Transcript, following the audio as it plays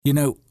You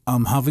know,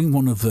 I'm having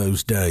one of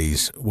those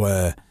days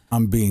where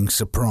I'm being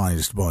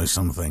surprised by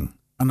something.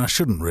 And I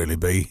shouldn't really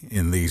be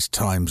in these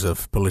times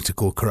of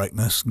political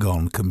correctness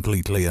gone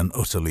completely and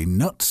utterly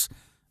nuts,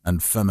 and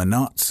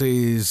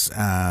feminazis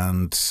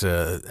and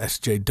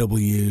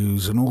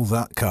SJWs and all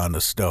that kind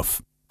of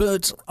stuff.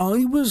 But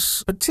I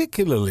was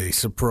particularly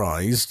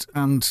surprised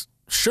and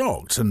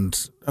shocked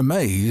and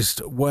amazed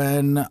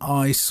when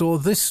I saw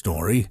this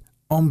story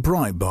on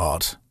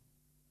Breitbart.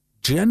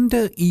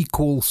 Gender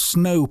equal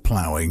snow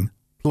ploughing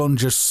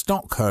plunges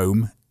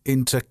Stockholm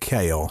into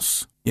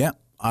chaos.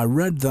 Yep, I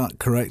read that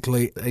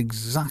correctly,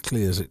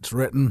 exactly as it's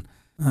written.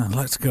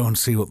 Let's go and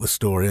see what the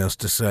story has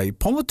to say.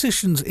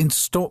 Politicians in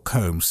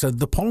Stockholm said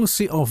the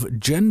policy of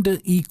gender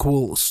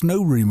equal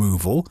snow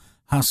removal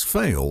has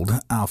failed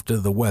after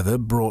the weather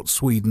brought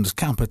Sweden's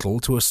capital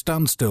to a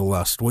standstill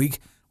last week,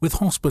 with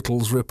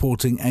hospitals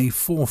reporting a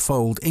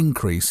fourfold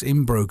increase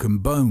in broken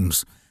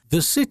bones.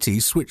 The city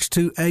switched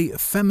to a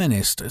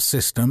feminist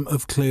system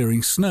of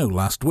clearing snow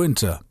last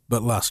winter,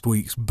 but last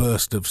week's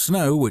burst of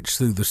snow, which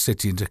threw the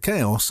city into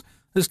chaos,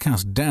 has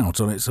cast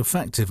doubt on its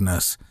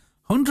effectiveness.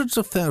 Hundreds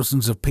of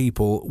thousands of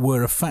people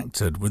were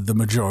affected, with the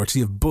majority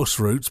of bus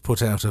routes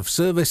put out of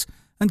service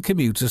and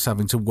commuters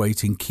having to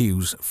wait in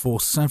queues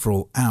for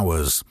several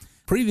hours.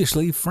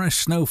 Previously, fresh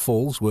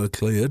snowfalls were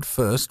cleared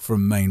first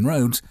from main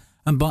roads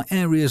and by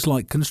areas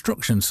like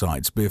construction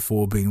sites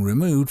before being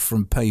removed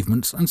from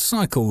pavements and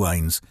cycle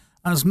lanes,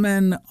 as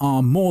men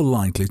are more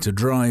likely to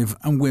drive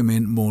and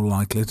women more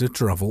likely to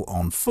travel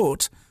on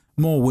foot.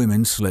 More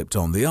women slipped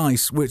on the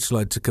ice, which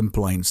led to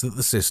complaints that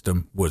the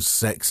system was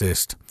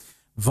sexist.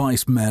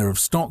 Vice Mayor of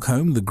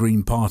Stockholm, the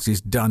Green Party's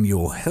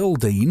Daniel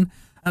Heldin,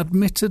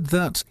 admitted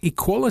that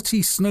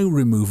equality snow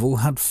removal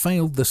had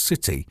failed the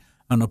city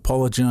and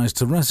apologised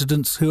to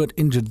residents who had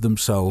injured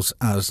themselves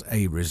as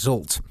a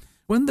result.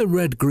 When the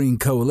Red-Green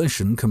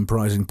coalition,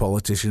 comprising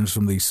politicians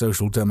from the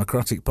Social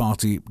Democratic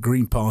Party,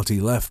 Green Party,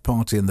 Left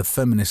Party and the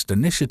Feminist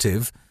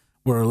Initiative,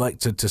 were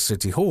elected to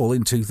City Hall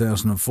in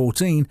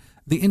 2014,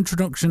 the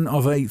introduction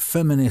of a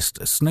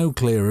feminist snow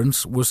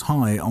clearance was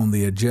high on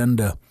the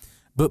agenda.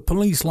 But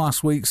police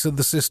last week said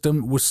the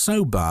system was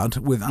so bad,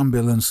 with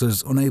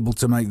ambulances unable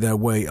to make their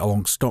way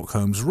along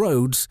Stockholm's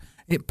roads,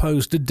 it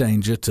posed a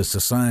danger to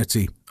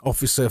society.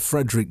 Officer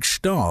Fredrik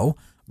Stahl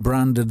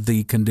branded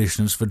the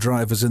conditions for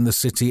drivers in the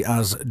city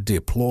as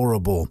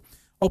deplorable.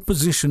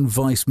 Opposition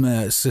Vice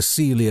Mayor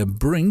Cecilia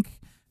Brink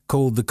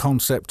called the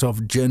concept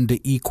of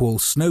gender-equal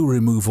snow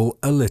removal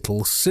a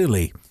little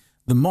silly.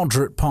 The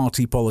moderate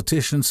party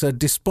politician said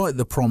despite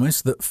the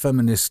promise that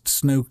feminist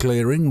snow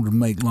clearing would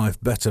make life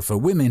better for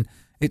women,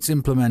 its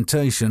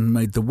implementation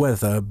made the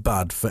weather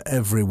bad for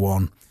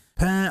everyone.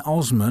 Per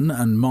Osman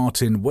and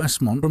Martin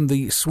Westmont from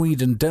the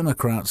Sweden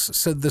Democrats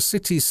said the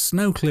city's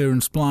snow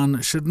clearance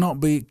plan should not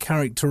be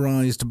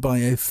characterised by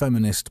a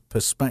feminist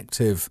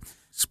perspective.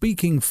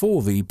 Speaking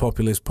for the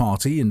Populist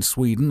Party in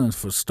Sweden and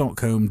for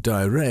Stockholm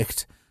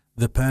Direct,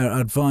 the pair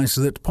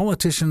advised that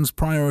politicians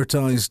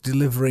prioritise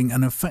delivering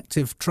an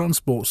effective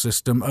transport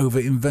system over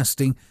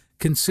investing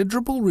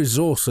considerable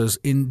resources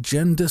in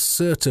gender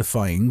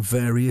certifying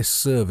various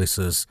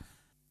services.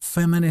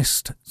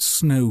 Feminist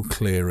snow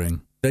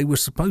clearing. They were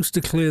supposed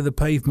to clear the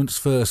pavements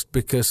first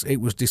because it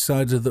was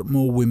decided that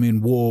more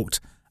women walked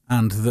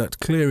and that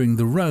clearing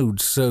the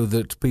roads so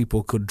that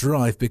people could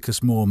drive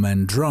because more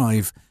men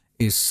drive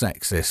is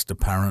sexist,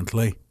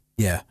 apparently.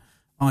 Yeah,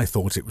 I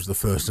thought it was the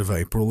 1st of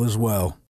April as well.